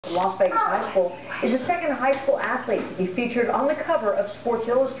from Las Vegas High School, is the second high school athlete to be featured on the cover of Sports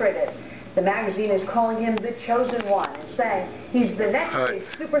Illustrated. The magazine is calling him the chosen one and saying he's the next big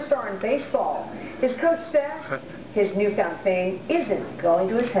superstar in baseball. His coach says his newfound fame isn't going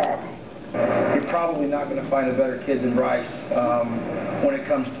to his head. You're probably not going to find a better kid than Bryce when it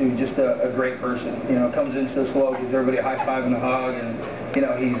comes to just a great person. You know, comes into the slow, gives everybody a high five and a hug, and you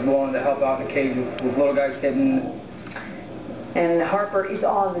know, he's willing to help out in the cage with little guys hitting. And Harper is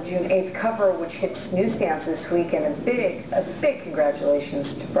on the June 8th cover, which hits newsstands this week, and a big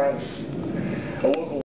congratulations to Bryce. Well,